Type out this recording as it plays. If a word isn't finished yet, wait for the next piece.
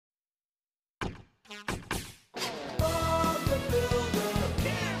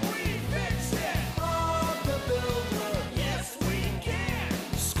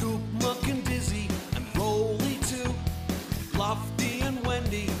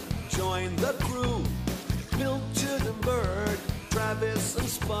join the crew. Pilchard and Bird, Travis and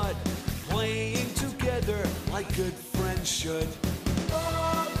Spud, playing together like good friends should.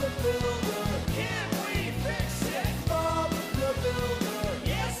 Bob the Builder, can we fix it? Bob the Builder,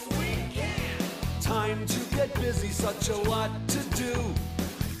 yes we can. Time to get busy, such a lot to do.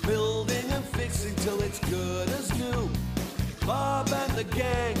 Building and fixing till it's good as new. Bob and the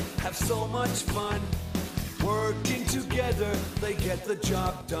gang have so much fun. Working together, they get the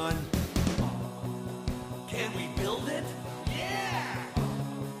job done. Can we build it? Yeah!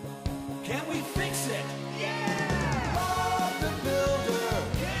 Can we fix it? Yeah! Bob the Builder!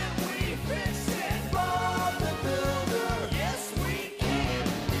 Can we fix it? Bob the Builder! Yes, we can!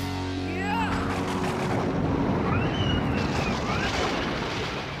 Yeah!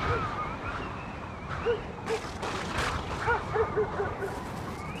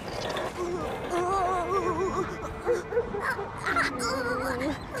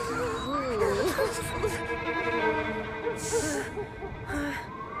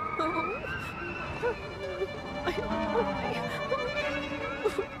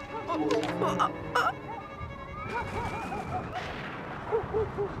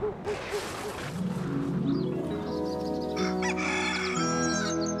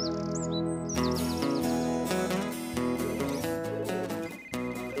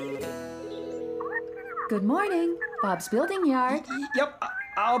 Good morning, Bob's Building Yard. Yep,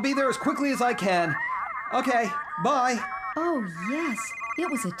 I'll be there as quickly as I can. Okay, bye. Oh, yes, it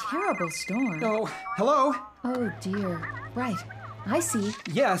was a terrible storm. Oh, hello? Oh, dear. Right, I see.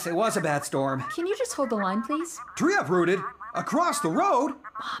 Yes, it was a bad storm. Can you just hold the line, please? Tree uprooted? Across the road?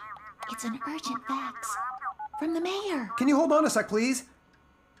 Bob, it's an urgent fax from the mayor. Can you hold on a sec, please?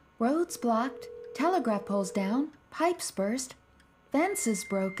 Roads blocked, telegraph poles down, pipes burst, fences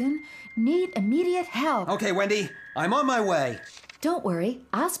broken, need immediate help. Okay, Wendy, I'm on my way. Don't worry,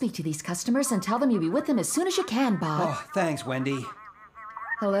 I'll speak to these customers and tell them you'll be with them as soon as you can, Bob. Oh, thanks, Wendy.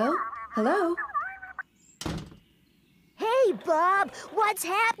 Hello? Hello? Hey, Bob, what's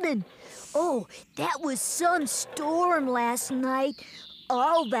happening? Oh, that was some storm last night.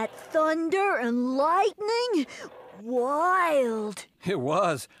 All that thunder and lightning. Wild. It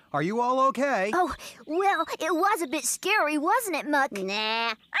was. Are you all okay? Oh, well, it was a bit scary, wasn't it, Muck?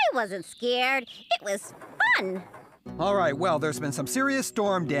 Nah, I wasn't scared. It was fun. All right, well, there's been some serious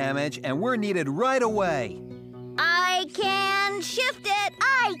storm damage, and we're needed right away. I can shift it.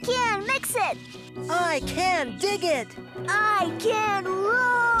 I can mix it. I can dig it. I can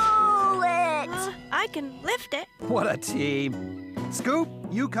roll it. I can lift it. What a team. Scoop,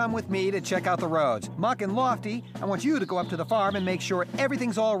 you come with me to check out the roads. Muck and Lofty, I want you to go up to the farm and make sure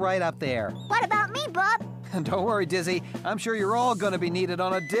everything's all right up there. What about me, Bob? And don't worry, Dizzy, I'm sure you're all going to be needed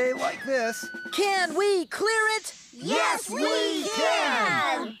on a day like this. Can we clear it? Yes, we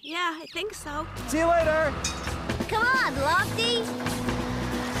can. Yeah, I think so. See you later. Come on, Lofty.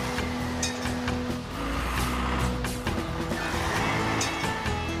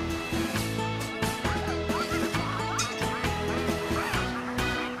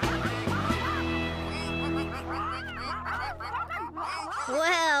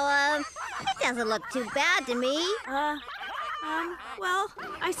 Well, it doesn't look too bad to me. Well,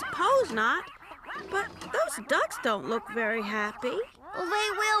 I suppose not. But those ducks don't look very happy. Well, they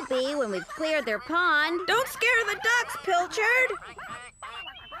will be when we've cleared their pond. Don't scare the ducks, Pilchard.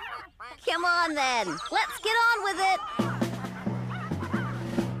 Come on, then. Let's get on with it.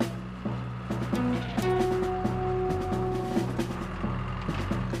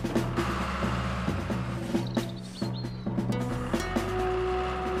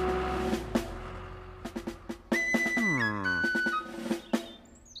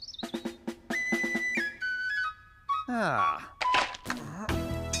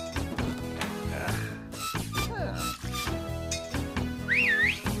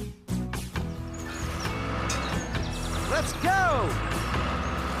 Let's go!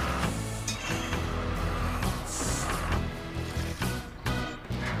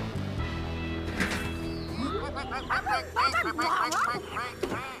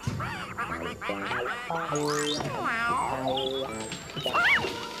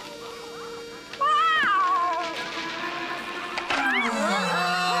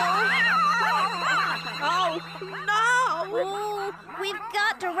 Oh, no! Oh, we've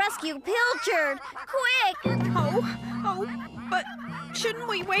got to rescue Pilchard. Quick! Oh, but shouldn't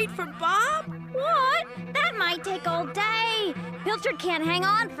we wait for Bob? What? That might take all day. Pilchard can't hang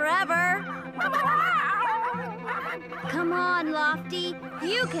on forever. Come on, Lofty.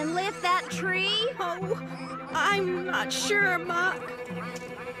 You can lift that tree. Oh, I'm not sure, Muck.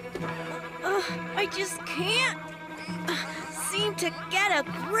 I just can't seem to get a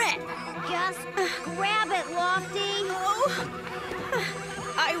grip. Just grab it, Lofty. Oh,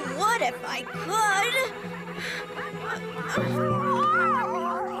 I would if I could.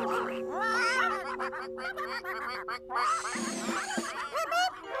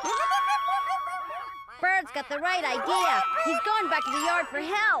 Bird's got the right idea. He's going back to the yard for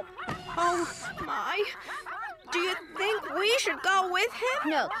help. Oh, my. Do you think we should go with him?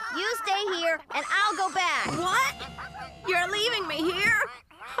 No, you stay here, and I'll go back. What? You're leaving me here?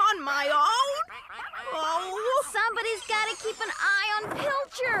 On my own? Oh. Somebody's got to keep an eye on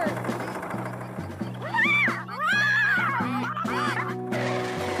Pilchard.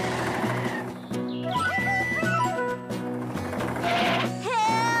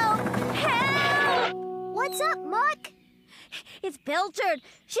 Help! Help! What's up, Muck? It's Pilchard.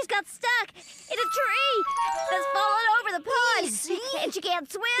 She's got stuck in a tree that's fallen over the pond. Easy. And she can't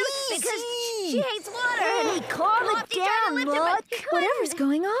swim because Easy. she hates water. Hey, calm it Lofty tried to down, lift her, but Muck. he couldn't. Whatever's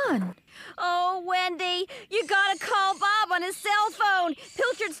going on? Oh, Wendy, you gotta call Bob on his cell phone.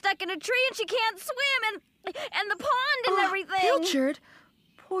 Pilchard's stuck in a tree and she can't swim, and the pond and everything. Pilchard?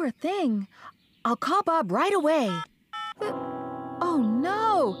 Poor thing. I'll call Bob right away. Oh,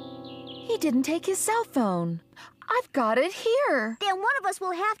 no. He didn't take his cell phone. I've got it here. Then one of us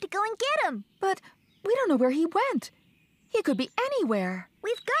will have to go and get him. But we don't know where he went. He could be anywhere.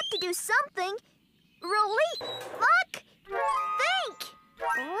 We've got to do something. Really? Muck? Think!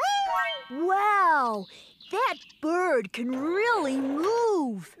 Wow, that bird can really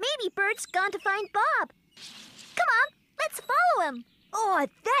move. Maybe Bird's gone to find Bob. Come on, let's follow him. Oh,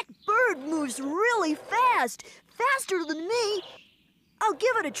 that bird moves really fast. Faster than me. I'll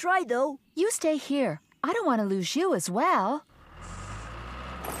give it a try, though. You stay here. I don't want to lose you as well.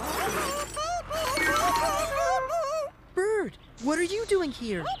 Bird, what are you doing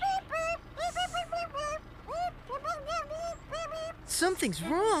here? Something's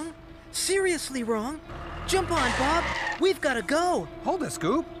wrong. Seriously wrong. Jump on, Bob. We've got to go. Hold it,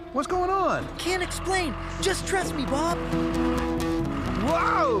 Scoop. What's going on? Can't explain. Just trust me, Bob.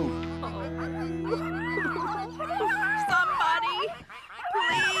 Whoa! Somebody,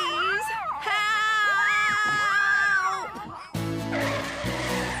 please help!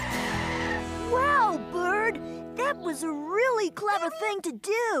 Wow, Bird, that was a really clever thing to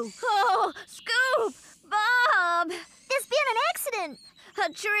do. Oh, Scoop! Bob! There's been an accident. A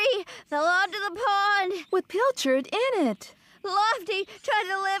tree fell onto the pond. With Pilchard in it. Lofty tried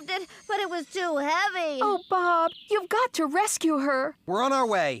to lift it, but it was too heavy. Oh, Bob, you've got to rescue her. We're on our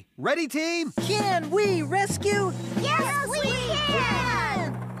way. Ready, team? Can we rescue? Yes, we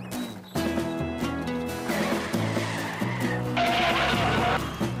can!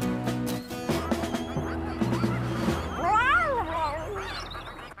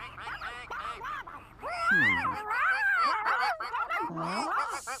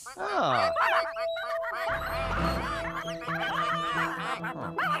 Oh.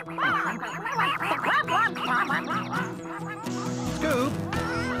 Scoop.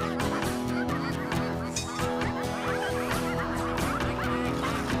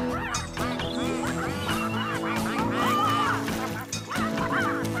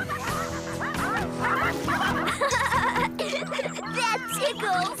 That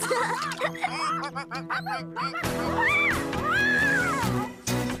tickles!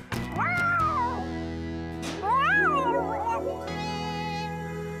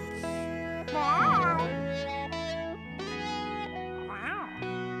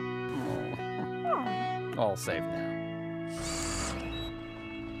 All safe now.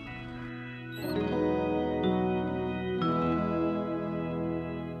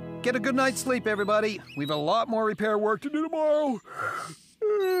 Get a good night's sleep, everybody. We've a lot more repair work to do tomorrow.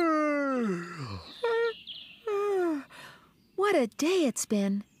 What a day it's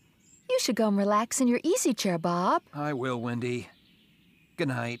been. You should go and relax in your easy chair, Bob. I will, Wendy. Good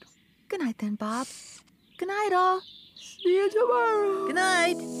night. Good night then, Bob. Good night, all. See you tomorrow. Good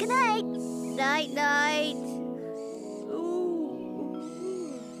night. Good night. Night-night.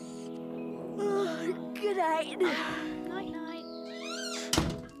 Good night. Night-night.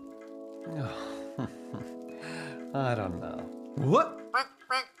 I don't know. What?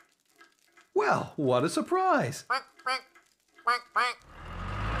 Well, what a surprise.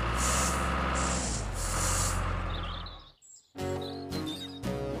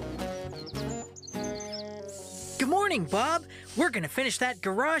 Good morning, Bob. We're going to finish that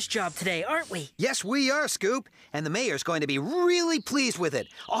garage job today, aren't we? Yes, we are, Scoop. And the mayor's going to be really pleased with it.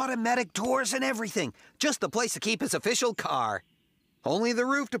 Automatic doors and everything. Just the place to keep his official car. Only the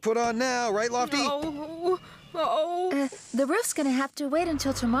roof to put on now, right, Lofty? Oh, The roof's gonna have to wait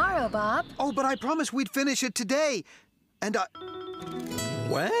until tomorrow, Bob. Oh, but I promised we'd finish it today. And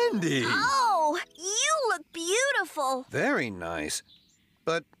Wendy! Oh, you look beautiful. Very nice.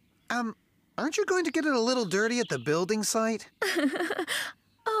 But, aren't you going to get it a little dirty at the building site?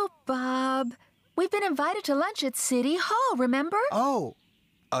 Oh, Bob. We've been invited to lunch at City Hall, remember? Oh,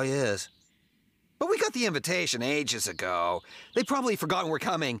 yes. But we got the invitation ages ago. They've probably forgotten we're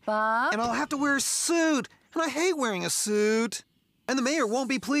coming. Bob? And I'll have to wear a suit. And I hate wearing a suit. And the mayor won't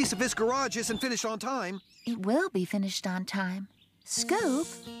be pleased if his garage isn't finished on time. It will be finished on time. Scoop,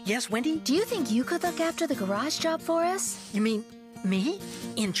 Yes, Wendy? do you think you could look after the garage job for us? You mean me?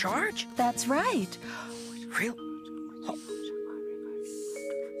 In charge? That's right. Real? Oh.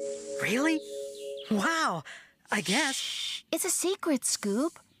 Really? Wow. I guess. It's a secret,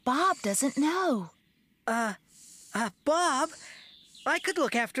 Scoop. Bob doesn't know. Bob, I could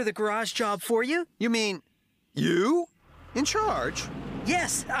look after the garage job for you. You mean you? In charge?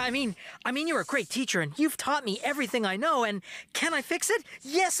 Yes, I mean you're a great teacher and you've taught me everything I know, and can I fix it?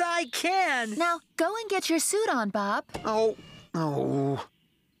 Yes, I can. Now, go and get your suit on, Bob. Oh.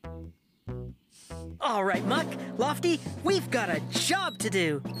 All right, Muck, Lofty, we've got a job to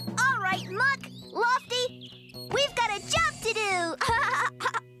do. All right, Muck, Lofty, we've got a job to do.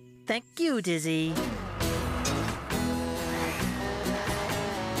 Thank you, Dizzy.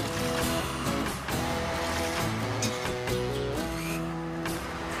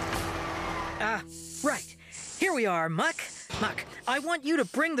 Right. Here we are, Muck. Muck, I want you to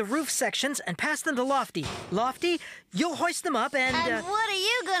bring the roof sections and pass them to Lofty. Lofty, you'll hoist them up and... And what are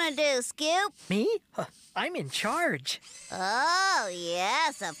you gonna do, Scoop? Me? I'm in charge. Oh,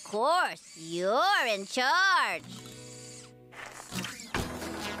 yes, of course. You're in charge.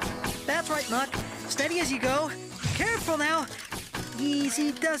 That's right, Muck. Steady as you go. Careful now.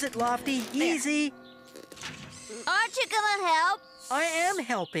 Easy does it, Lofty. Easy. Aren't you gonna help? I am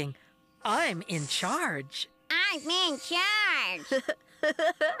helping. I'm in charge. I'm in charge.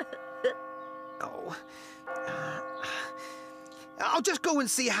 Oh. I'll just go and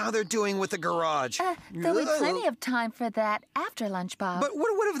see how they're doing with the garage. There'll be plenty of time for that after lunch, Bob. But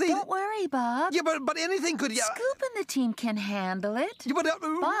what if they... Don't worry, Bob. Yeah, but anything could... Yeah, Scoop and the team can handle it. yeah, but,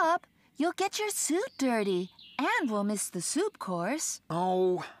 Bob, you'll get your suit dirty, and we'll miss the soup course.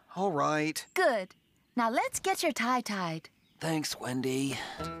 Oh, all right. Good. Now let's get your tie tied. Thanks, Wendy.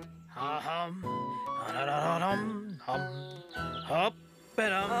 Oh,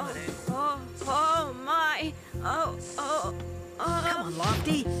 my. Come on,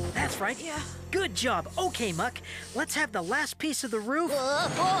 Lofty. That's right. Yeah. Good job. Okay, Muck. Let's have the last piece of the roof. I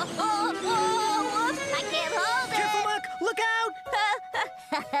can't hold Careful, Muck. Look out.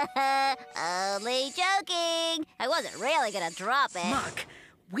 it. Only joking. I wasn't really gonna drop it. Muck,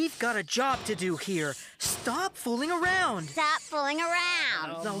 we've got a job to do here. Stop fooling around. Stop fooling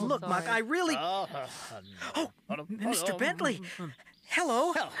around. Now, look, Muck, I really... Oh, Mr. Bentley.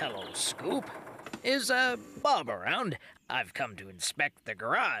 Hello. Well, hello, Scoop. Is, Bob around? I've come to inspect the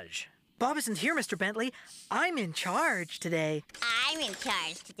garage. Bob isn't here, Mr. Bentley. I'm in charge today. I'm in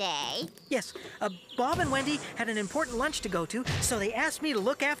charge today. Yes, Bob and Wendy had an important lunch to go to, so they asked me to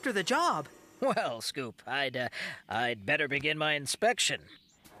look after the job. Well, Scoop, I'd better begin my inspection.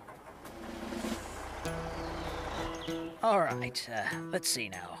 All right, let's see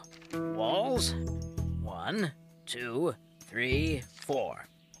now. Walls, 1, 2, 3, 4.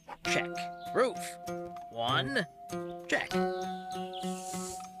 Check. Roof, 1, check.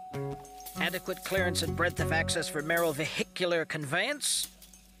 Adequate clearance and breadth of access for narrow vehicular conveyance,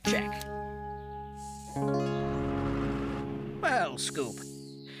 check. Well, Scoop,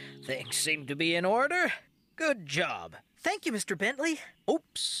 things seem to be in order. Good job. Thank you, Mr. Bentley.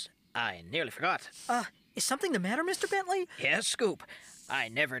 Oops, I nearly forgot. Is something the matter, Mr. Bentley? Yes, Scoop, I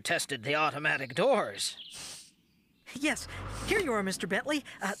never tested the automatic doors. Yes, here you are, Mr. Bentley.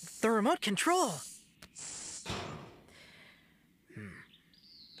 The remote control.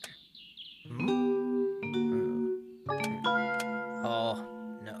 Oh,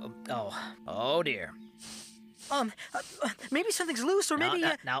 no. Oh, dear. Maybe something's loose, or maybe...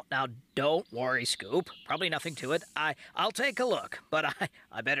 Now, don't worry, Scoop. Probably nothing to it. I'll take a look, but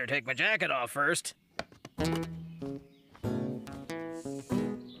I better take my jacket off first.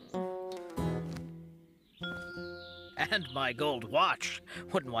 And my gold watch.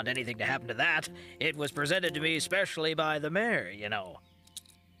 Wouldn't want anything to happen to that. It was presented to me specially by the mayor, you know.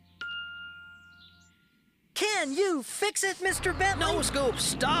 Can you fix it, Mr. Bentley? No, Scoop,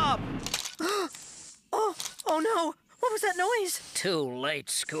 stop! Oh no! What was that noise? Too late,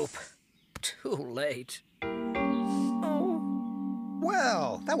 Scoop. Too late.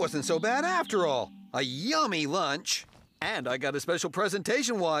 Well, that wasn't so bad after all. A yummy lunch. And I got a special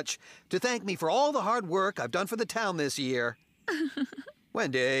presentation watch to thank me for all the hard work I've done for the town this year.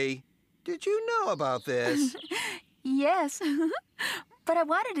 Wendy, did you know about this? Yes, but I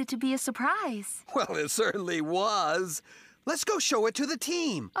wanted it to be a surprise. Well, it certainly was. Let's go show it to the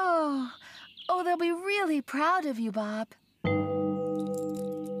team. Oh, they'll be really proud of you, Bob.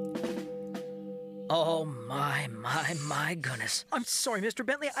 Oh, my goodness. I'm sorry, Mr.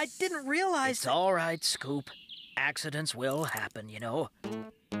 Bentley. I didn't realize. It's all right, Scoop. Accidents will happen, you know.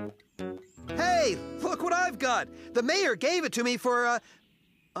 Hey, look what I've got. The mayor gave it to me for,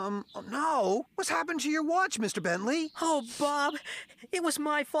 no. What's happened to your watch, Mr. Bentley? Oh, Bob, it was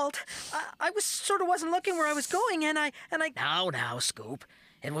my fault. I wasn't looking where I was going, and I... Now, Scoop.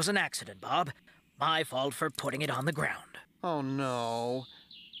 It was an accident, Bob. My fault for putting it on the ground. Oh, no.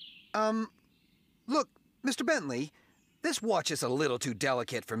 Look, Mr. Bentley, this watch is a little too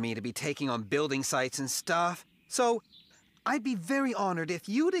delicate for me to be taking on building sites and stuff. So, I'd be very honored if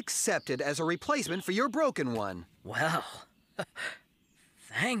you'd accept it as a replacement for your broken one. Well,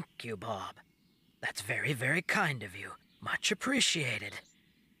 thank you, Bob. That's very, very kind of you. Much appreciated.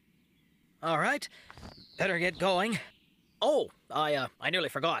 All right, better get going. Oh, I nearly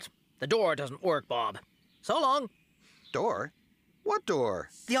forgot. The door doesn't work, Bob. So long. Door? What door?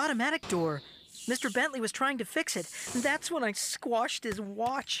 The automatic door. Mr. Bentley was trying to fix it, and that's when I squashed his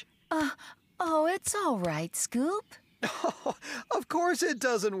watch. It's all right, Scoop. Oh, of course it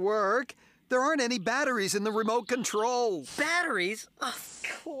doesn't work. There aren't any batteries in the remote control. Batteries? Of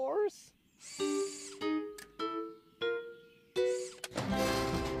course.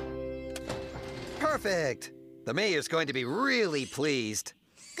 Perfect. The mayor's going to be really pleased.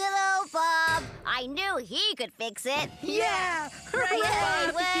 Good old Bob. I knew he could fix it. Yeah!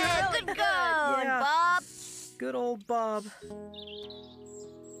 Yay, well, good going, Yeah. Bob. Good old Bob.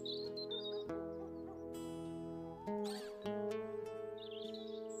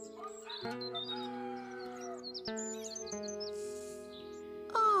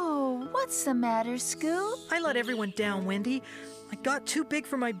 Oh, what's the matter, Scoop? I let everyone down, Wendy. I got too big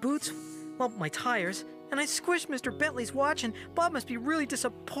for my boots, well, my tires, and I squished Mr. Bentley's watch, and Bob must be really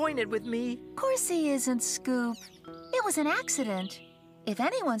disappointed with me. Of course he isn't, Scoop. It was an accident. If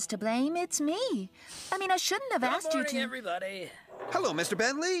anyone's to blame, it's me. I mean, I shouldn't have asked you Good to... morning, everybody. Hello, Mr.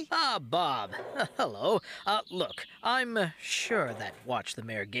 Bentley. Bob. Hello. Look, I'm sure that watch the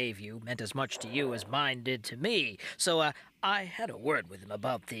mayor gave you meant as much to you as mine did to me. So, I had a word with him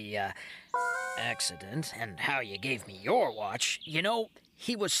about the, accident and how you gave me your watch. You know,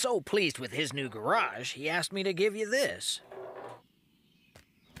 he was so pleased with his new garage, he asked me to give you this.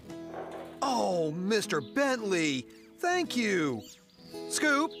 Oh, Mr. Bentley, thank you.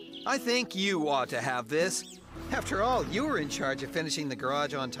 Scoop, I think you ought to have this. After all, you were in charge of finishing the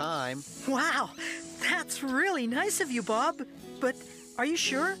garage on time. Wow, that's really nice of you, Bob. But are you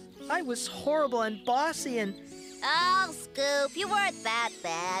sure? I was horrible and bossy and... Oh, Scoop, you weren't that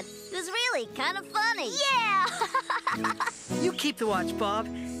bad. It was really kind of funny. Yeah! You keep the watch, Bob.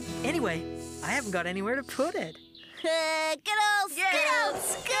 Anyway, I haven't got anywhere to put it. Good old Scoop! Okay,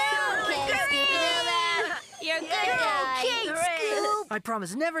 Scoop, you know that. You're a good guy. Okay, Scoop. I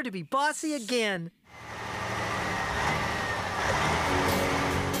promise never to be bossy again.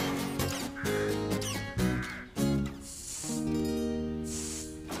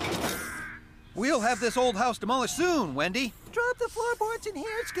 We'll have this old house demolished soon, Wendy. Drop the floorboards in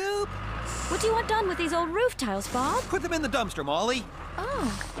here, Scoop. What do you want done with these old roof tiles, Bob? Put them in the dumpster, Molly.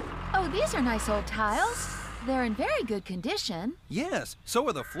 Oh, these are nice old tiles. They're in very good condition. Yes, so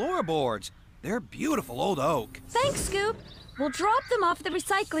are the floorboards. They're beautiful old oak. Thanks, Scoop. We'll drop them off at the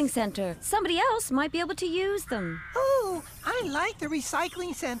recycling center. Somebody else might be able to use them. Oh, I like the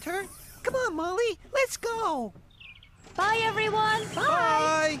recycling center. Come on, Molly, let's go. Bye, everyone.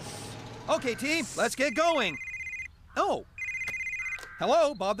 Bye. Okay, team, let's get going. Oh.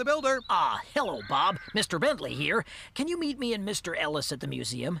 Hello, Bob the Builder. Hello, Bob. Mr. Bentley here. Can you meet me and Mr. Ellis at the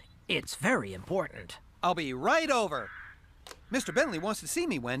museum? It's very important. I'll be right over. Mr. Bentley wants to see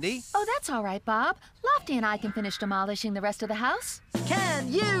me, Wendy. Oh, that's all right, Bob. Lofty and I can finish demolishing the rest of the house.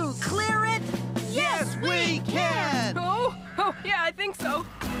 Can you clear it? Yes, we can! Oh, yeah, I think so.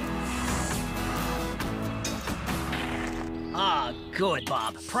 Good,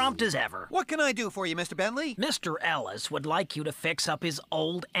 Bob. Prompt as ever. What can I do for you, Mr. Bentley? Mr. Ellis would like you to fix up his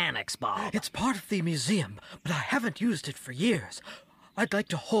old annex, Bob. It's part of the museum, but I haven't used it for years. I'd like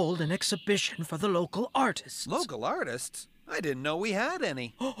to hold an exhibition for the local artists. Local artists? I didn't know we had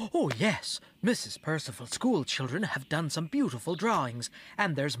any. Oh, yes. Mrs. Percival's school children have done some beautiful drawings.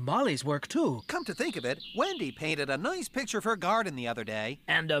 And there's Molly's work, too. Come to think of it, Wendy painted a nice picture of her garden the other day.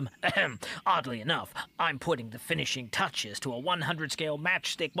 And, oddly enough, I'm putting the finishing touches to a 100-scale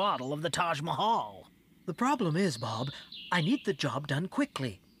matchstick model of the Taj Mahal. The problem is, Bob, I need the job done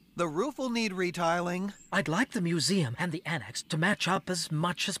quickly. The roof will need retiling. I'd like the museum and the annex to match up as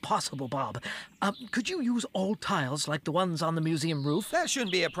much as possible, Bob. Could you use old tiles like the ones on the museum roof? That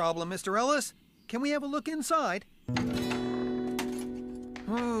shouldn't be a problem, Mr. Ellis. Can we have a look inside?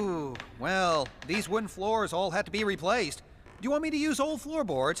 Ooh, well, these wooden floors all had to be replaced. Do you want me to use old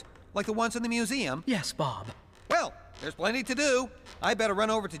floorboards, like the ones in the museum? Yes, Bob. Well, there's plenty to do. I better run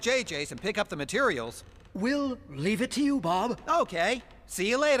over to JJ's and pick up the materials. We'll leave it to you, Bob. Okay. See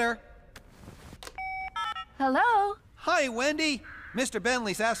you later. Hello? Hi, Wendy. Mr.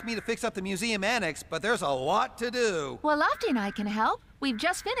 Bentley's asked me to fix up the museum annex, but there's a lot to do. Well, Lofty and I can help. We've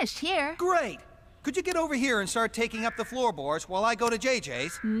just finished here. Great. Could you get over here and start taking up the floorboards while I go to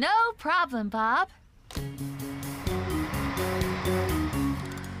JJ's? No problem, Bob.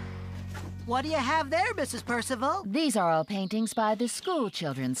 What do you have there, Mrs. Percival? These are all paintings by the school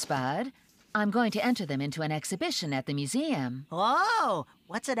children, Spud. I'm going to enter them into an exhibition at the museum. Oh,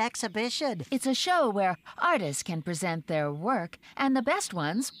 what's an exhibition? It's a show where artists can present their work, and the best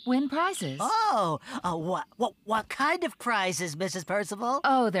ones win prizes. Oh, what kind of prizes, Mrs. Percival?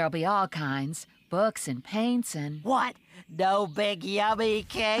 Oh, there'll be all kinds. Books and paints and... What? No big yummy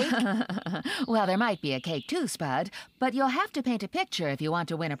cake? Well, there might be a cake too, Spud, but you'll have to paint a picture if you want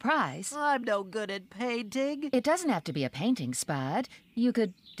to win a prize. I'm no good at painting. It doesn't have to be a painting, Spud. You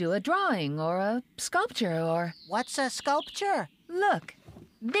could do a drawing or a sculpture or... What's a sculpture? Look,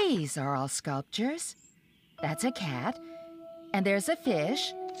 these are all sculptures. That's a cat, and there's a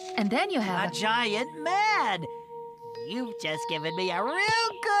fish, and then you have... A giant man! You've just given me a real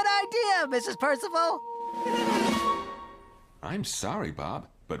good idea, Mrs. Percival. I'm sorry, Bob,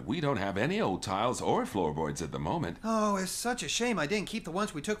 but we don't have any old tiles or floorboards at the moment. Oh, it's such a shame I didn't keep the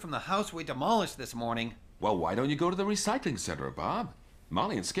ones we took from the house we demolished this morning. Well, why don't you go to the recycling center, Bob?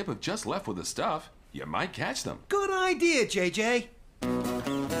 Molly and Skip have just left with the stuff. You might catch them. Good idea, JJ.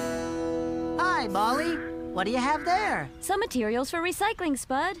 Hi, Molly. What do you have there? Some materials for recycling,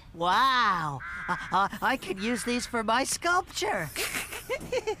 Spud. Wow. I could use these for my sculpture.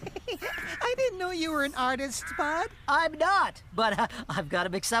 I didn't know you were an artist, Spud. I'm not, but I've got to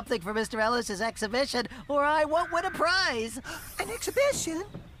make something for Mr. Ellis's exhibition or I won't win a prize. An exhibition?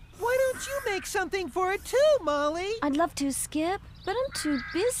 Why don't you make something for it too, Molly? I'd love to, Skip, but I'm too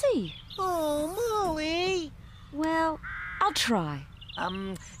busy. Oh, Molly. Well, I'll try.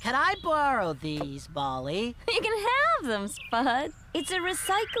 Can I borrow these, Molly? You can have them, Spud. It's a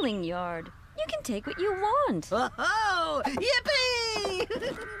recycling yard. You can take what you want. Oh,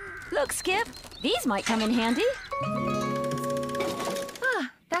 yippee! Look, Skip, these might come in handy.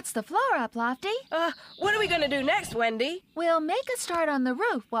 That's the floor up, Lofty. What are we gonna do next, Wendy? We'll make a start on the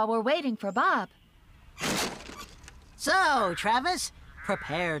roof while we're waiting for Bob. So, Travis,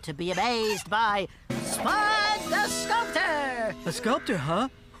 prepare to be amazed by Spud the Sculptor! A sculptor, huh?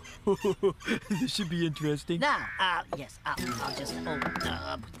 This should be interesting. Now, yes, I'll just put that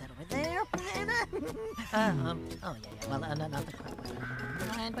over there. Oh, yeah, well, not the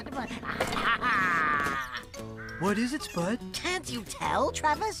What is it, Spud? Can't you tell,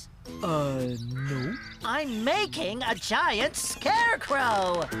 Travis? No. I'm making a giant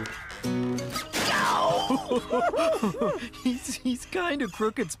scarecrow. He's kind of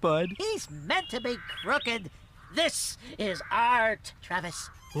crooked, Spud. He's meant to be crooked. This is art, Travis.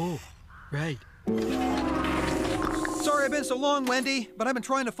 Oh, right. Sorry I've been so long, Wendy, but I've been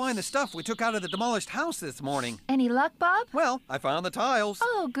trying to find the stuff we took out of the demolished house this morning. Any luck, Bob? Well, I found the tiles.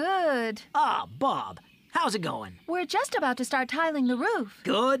 Oh, good. Bob, how's it going? We're just about to start tiling the roof.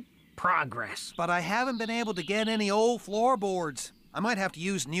 Good progress. But I haven't been able to get any old floorboards. I might have to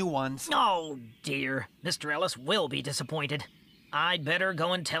use new ones. Oh, dear. Mr. Ellis will be disappointed. I'd better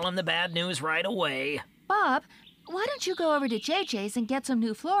go and tell him the bad news right away. Bob, why don't you go over to JJ's and get some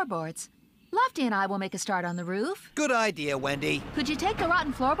new floorboards? Lofty and I will make a start on the roof. Good idea, Wendy. Could you take the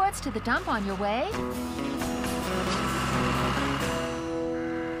rotten floorboards to the dump on your way?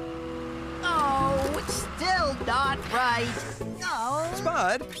 Oh, it's still not right. No.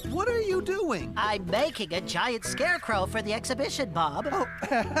 Spud, what are you doing? I'm making a giant scarecrow for the exhibition, Bob. Oh.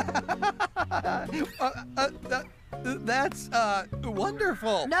 That's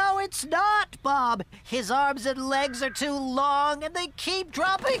wonderful. No, it's not, Bob. His arms and legs are too long and they keep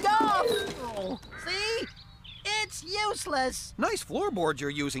dropping off. Oh, see? It's It's useless. Nice floorboards you're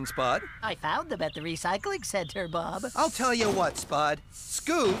using, Spud. I found them at the recycling center, Bob. I'll tell you what, Spud.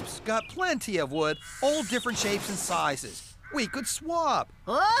 Scoop's got plenty of wood, all different shapes and sizes. We could swap.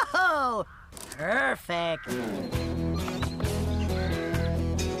 Oh, perfect.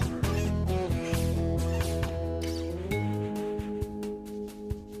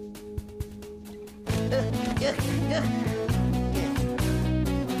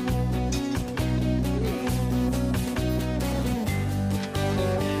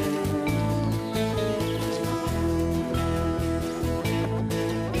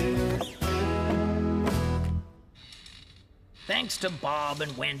 Thanks to Bob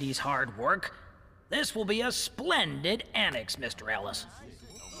and Wendy's hard work, this will be a splendid annex, Mr. Ellis.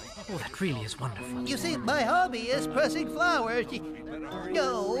 Oh, that really is wonderful. You see, my hobby is pressing flowers.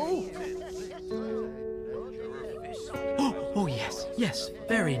 No. Oh, yes, yes.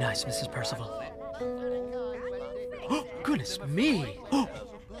 Very nice, Mrs. Percival. Oh, goodness me. Oh.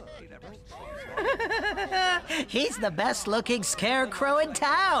 He's the best-looking scarecrow in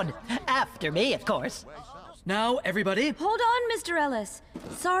town. After me, of course. Now, everybody. Hold on, Mr. Ellis.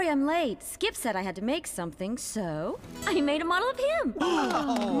 Sorry I'm late. Skip said I had to make something, so I made a model of him.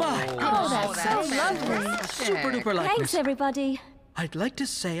 My goodness. Oh, that's so lovely. Super-duper likeness. Thanks, everybody. I'd like to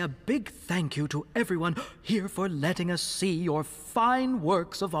say a big thank you to everyone here for letting us see your fine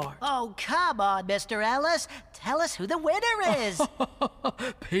works of art. Oh, come on, Mr. Ellis. Tell us who the winner is.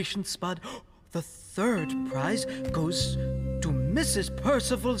 Patience, Spud. The third prize goes to Mrs.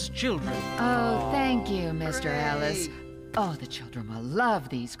 Percival's children. Oh, thank you, Mr. Ellis. Oh, the children will love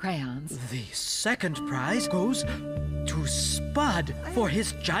these crayons. The second prize goes to Spud for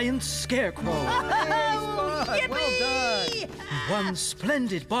his giant scarecrow. Well done. One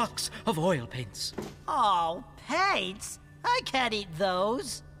splendid box of oil paints. Oh, paints? I can't eat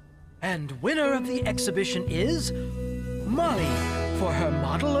those. And winner of the exhibition is Molly for her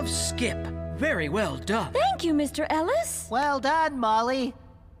model of Skip. Very well done. Thank you, Mr. Ellis. Well done, Molly.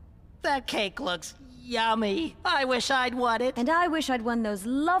 That cake looks yummy. I wish I'd won it. And I wish I'd won those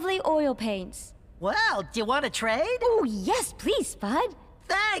lovely oil paints. Well, do you want to trade? Oh, yes, please, Spud.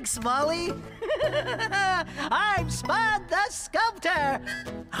 Thanks, Molly. I'm Spud the Sculptor.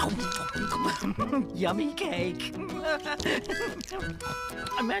 Yummy cake.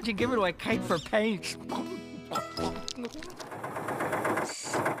 Imagine giving away cake for paint.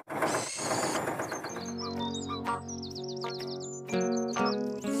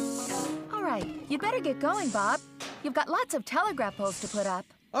 All right, you'd better get going, Bob. You've got lots of telegraph poles to put up.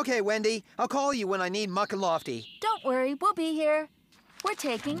 Okay, Wendy. I'll call you when I need Muck and Lofty. Don't worry, we'll be here. We're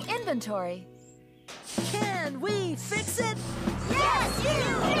taking inventory. Can we fix it? Yes,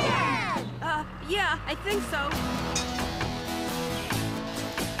 you can! Yeah, I think so.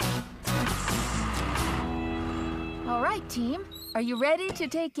 All right, team. Are you ready to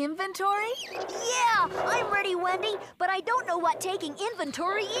take inventory? Yeah, I'm ready, Wendy, but I don't know what taking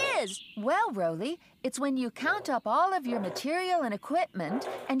inventory is. Well, Roly, it's when you count up all of your material and equipment,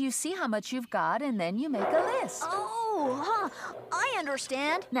 and you see how much you've got, and then you make a list. I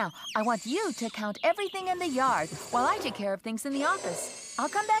understand. Now, I want you to count everything in the yard while I take care of things in the office. I'll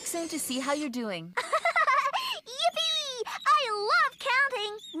come back soon to see how you're doing. Yippee! I love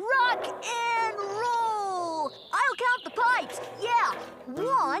counting. Rock and roll. I'll count the pipes. Yeah.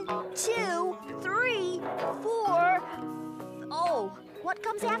 1, 2, 3, 4. Oh, what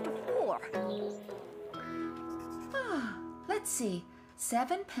comes after 4? Let's see.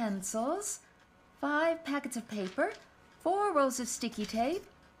 7 pencils, 5 packets of paper, 4 rolls of sticky tape.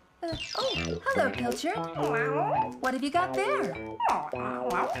 Oh, hello, Pilchard. What have you got there?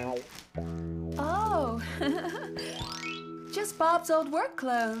 Oh, just Bob's old work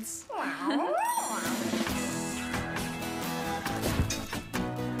clothes.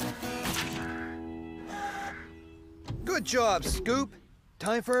 Good job, Scoop.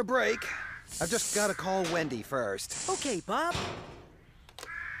 Time for a break. I've just got to call Wendy first. Okay, Bob.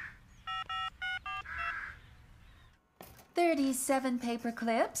 37 paper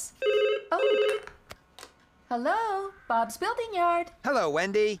clips. Oh. Hello, Bob's building yard. Hello,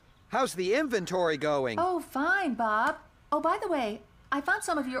 Wendy. How's the inventory going? Oh, fine, Bob. Oh, by the way, I found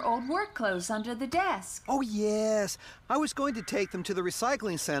some of your old work clothes under the desk. Oh, yes. I was going to take them to the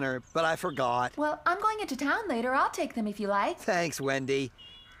recycling center, but I forgot. Well, I'm going into town later. I'll take them if you like. Thanks, Wendy.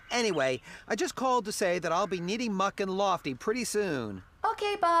 Anyway, I just called to say that I'll be needing Muck and Lofty pretty soon.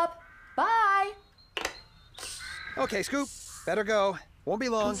 Okay, Bob. Bye. Okay, Scoop. Better go. Won't be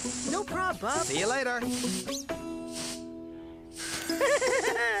long. No problem, Bob. See you later.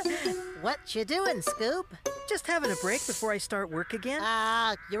 What you doing, Scoop? Just having a break before I start work again.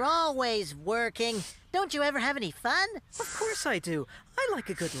 You're always working. Don't you ever have any fun? Of course I do. I like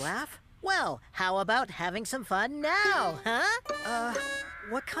a good laugh. Well, how about having some fun now, huh?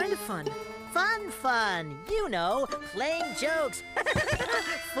 What kind of fun? Fun. You know, playing jokes.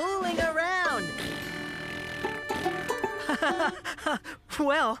 Fooling around.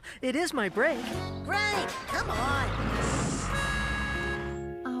 Well, it is my break. Great, come on.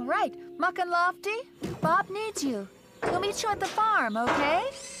 All right, Muck and Lofty, Bob needs you. He'll meet you at the farm, okay?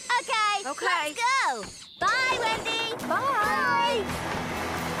 Okay. Okay. Let's go. Bye, Wendy. Bye.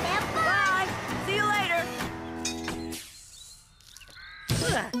 Have fun. Bye. See you later.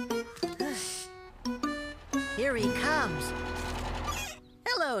 Here he comes.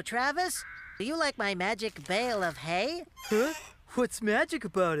 Hello, Travis. Do you like my magic bale of hay? Huh? What's magic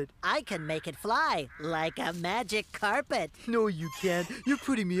about it? I can make it fly like a magic carpet. No, you can't. You're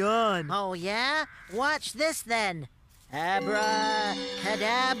putting me on. Oh, yeah? Watch this, then.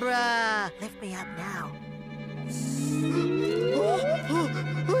 Abracadabra. Lift me up now.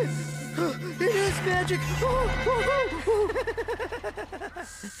 It is magic.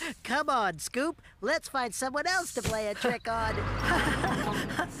 Come on, Scoop. Let's find someone else to play a trick on.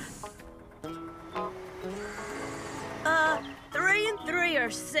 3 and 3 are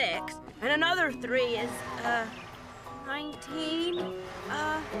 6, and another 3 is, 19.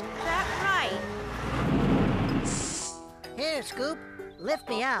 That right? Here, Scoop. Lift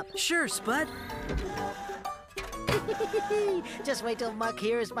me up. Sure, Spud. Just wait till Muck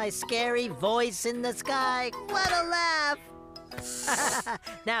hears my scary voice in the sky. What a laugh!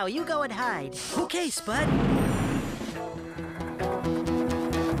 Now, you go and hide. Okay, Spud.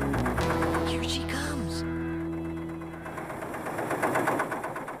 Here she comes.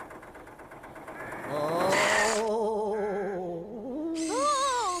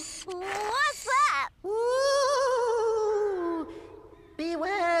 What's that? Ooh,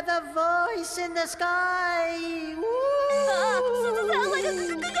 beware the voice in the sky. Ooh. Sounds like a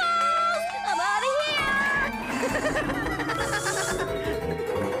ghost. I'm out of here.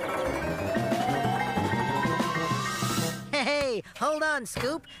 Hey, hold on,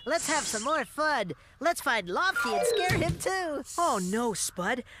 Scoop. Let's have some more fun. Let's find Lofty and scare him too. Oh, no,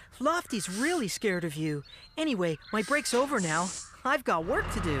 Spud. Lofty's really scared of you. Anyway, my break's over now. I've got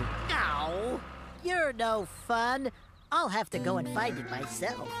work to do. Ow! You're no fun. I'll have to go and find it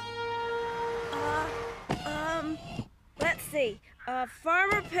myself. Let's see.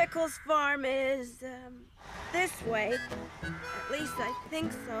 Farmer Pickle's farm is, this way. At least I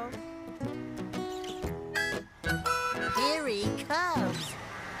think so. Here he comes.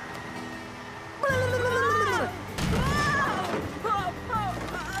 Better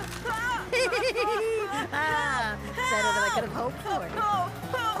than I could have hoped for.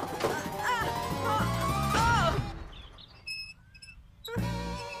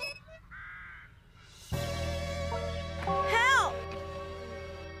 Help!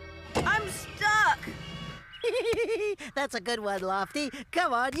 I'm stuck. That's a good one, Lofty.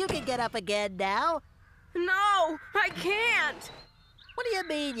 Come on, you can get up again now. No, I can't. What do you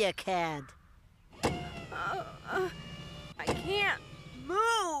mean you can't? I can't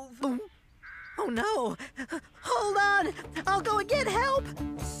move. Oh, no. Hold on. I'll go and get help.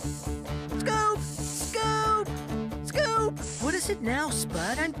 Scoop! Scoop! Scoop! What is it now,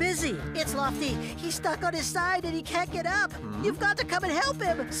 Spud? I'm busy. It's Lofty. He's stuck on his side and he can't get up. You've got to come and help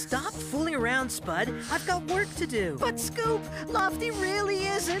him. Stop fooling around, Spud. I've got work to do. But Scoop, Lofty really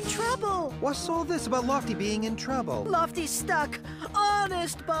is in trouble. What's all this about Lofty being in trouble? Lofty's stuck.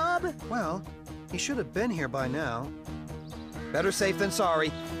 Honest, Bob. Well, he should have been here by now. Better safe than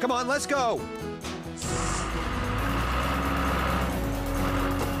sorry. Come on, let's go!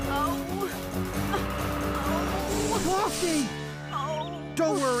 Lofty!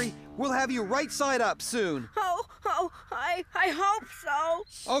 Don't worry, we'll have you right side up soon. I hope so.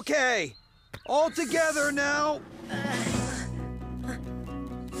 Okay, all together now.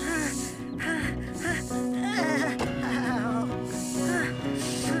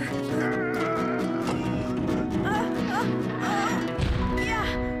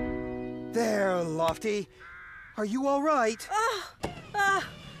 There, Lofty. Are you all right?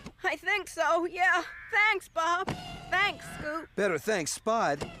 I think so, yeah. Thanks, Bob. Thanks, Scoop. Better thank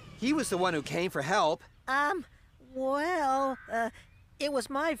Spud. He was the one who came for help. Well, it was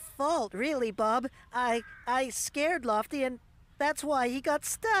my fault, really, Bob. I scared Lofty, and that's why he got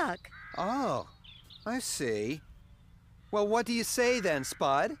stuck. Oh, I see. Well, what do you say then,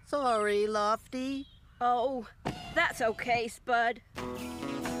 Spud? Sorry, Lofty. Oh, that's okay, Spud.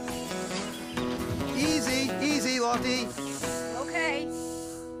 Easy, easy, Lofty. Okay.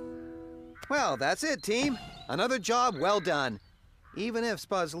 Well, that's it, team. Another job well done. even if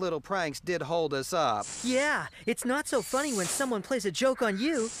Spud's little pranks did hold us up. Yeah, it's not so funny when someone plays a joke on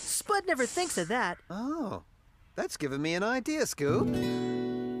you. Spud never thinks of that. Oh, that's given me an idea, Scoop.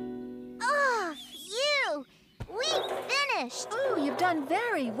 Oh, phew! We finished! Oh, you've done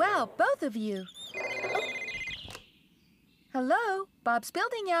very well, both of you. Oh. Hello, Bob's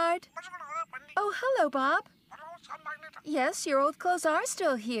Building Yard. Oh, hello, Bob. Yes, your old clothes are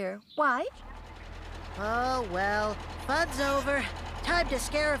still here. Why? Oh, well, fun's over. Time to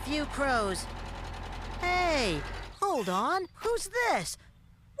scare a few crows. Hey, hold on. Who's this?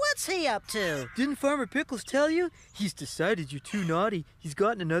 What's he up to? Didn't Farmer Pickles tell you? He's decided you're too naughty. He's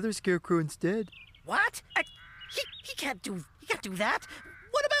gotten another scarecrow instead. What? He can't do that.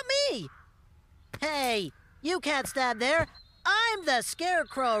 What about me? Hey, you can't stand there. I'm the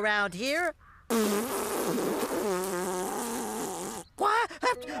scarecrow around here. What?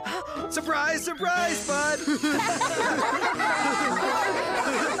 Surprise, surprise, Spud!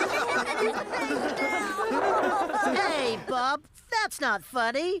 Hey, Bob, that's not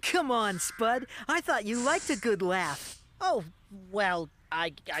funny. Come on, Spud. I thought you liked a good laugh. Oh, well,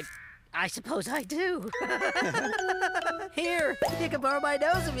 I suppose I do. Here, you can borrow my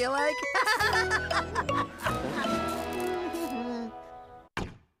nose if you like.